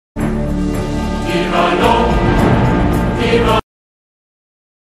We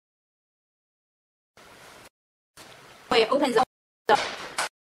open the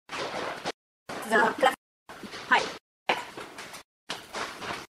left height.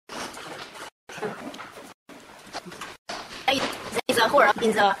 There is a hole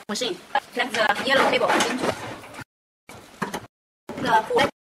in the machine. Plug the yellow cable into the hole.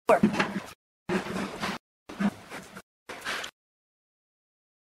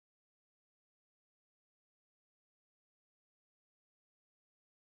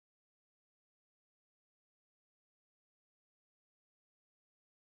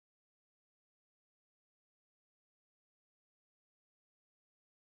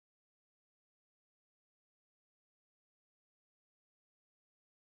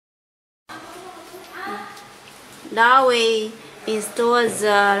 Now we install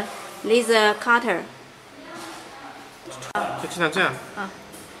the laser cutter. 就经常这样。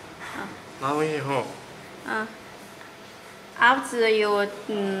拿回去以后。After you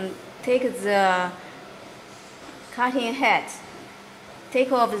take the cutting head, take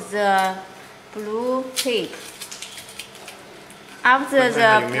off the blue tape. After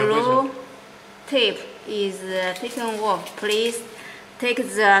the blue tape is taken off, please take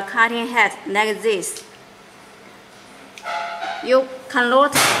the cutting head like this. You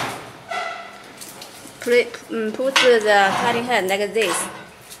cannot put the cutting head like this.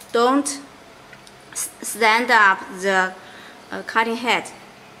 Don't stand up the cutting head.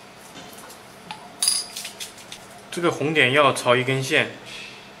 这个红点要朝一根线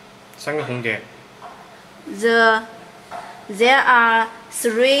，3个红点。There are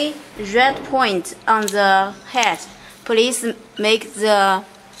 3 red points on the head. Please make the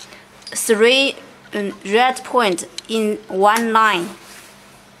 3 red points in one line.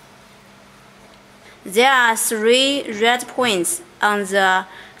 There are 3 red points on the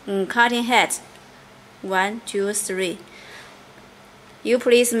cutting head. 1, 2, 3. You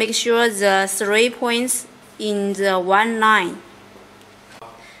please make sure the 3 points in the one line.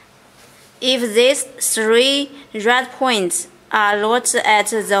 If these 3 red points are not at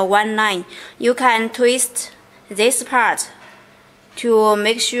the one line, you can twist this part to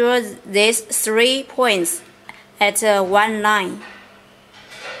make sure these 3 points at one line.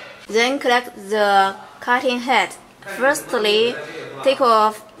 Then collect the cutting head. Firstly, take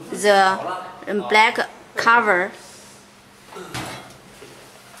off the black cover.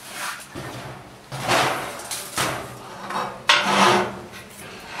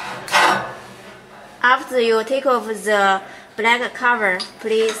 After you take off the black cover,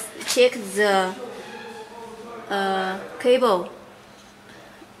 please check the cable.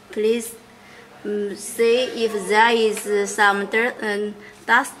 Please see if there is some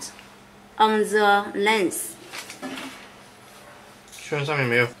dust on the lens. 确认上面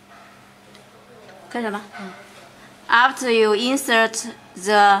没有。干什么？After you insert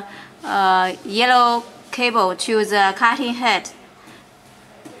the yellow cable to the cutting head,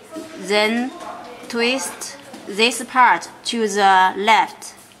 then twist this part to the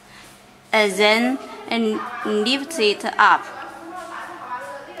left, and then lift it up.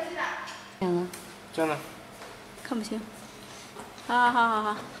 这样呢？看不清。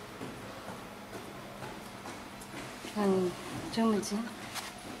好。看这么近。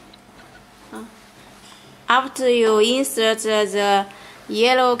After you insert the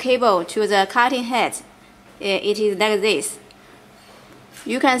yellow cable to the cutting head, it is like this.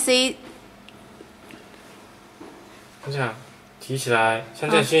 You can see. 这样提起来，像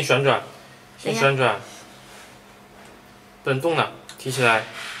这样先旋转，先旋转，不能动了，提起来，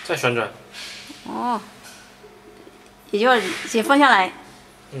再旋转。哦，也就是先放下来，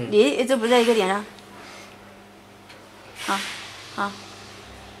你一直不在一个点上。好。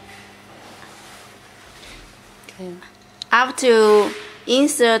可以了。After you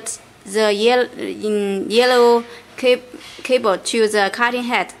insert the yellow cable to the cutting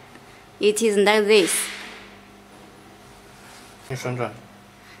head, it is like this. 先旋转。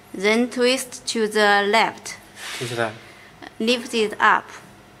Then twist to the left. 提起来。Lift it up.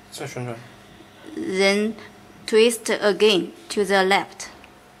 再旋转。Then twist again to the left.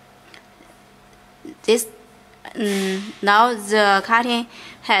 This now the cutting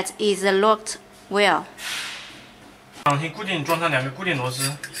head is locked well. 先固定装上2个固定螺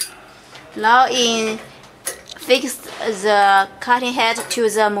丝。Now fix the cutting head to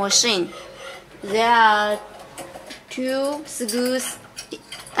the machine. There are 2 screws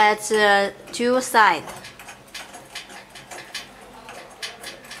at 2 sides.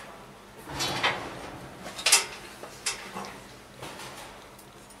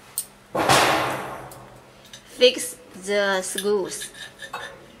 Fix the screws.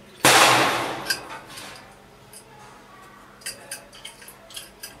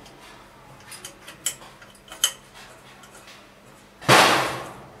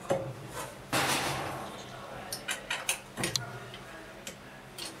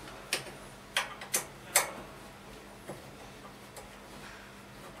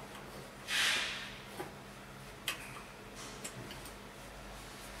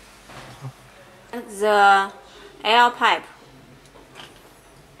 the air pipe.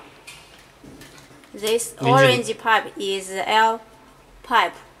 This orange pipe is the air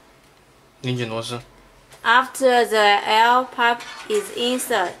pipe. 拧紧螺丝。 After the air pipe is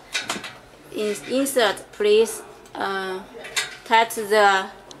insert, please tight the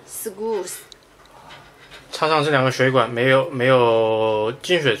screws. 插上这两个水管，没有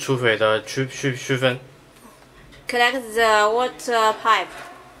进水出水的区分。 Collect the water pipe.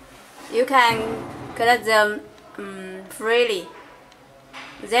 You can collect them freely.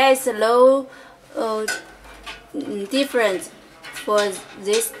 There is no difference for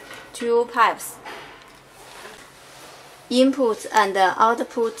these two pipes. Input and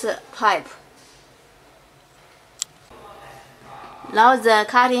output pipe. Now the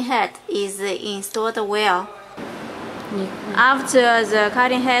cutting head is installed well. After the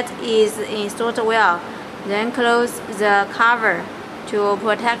cutting head is installed well, then close the cover to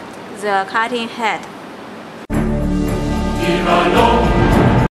protect the cutting head.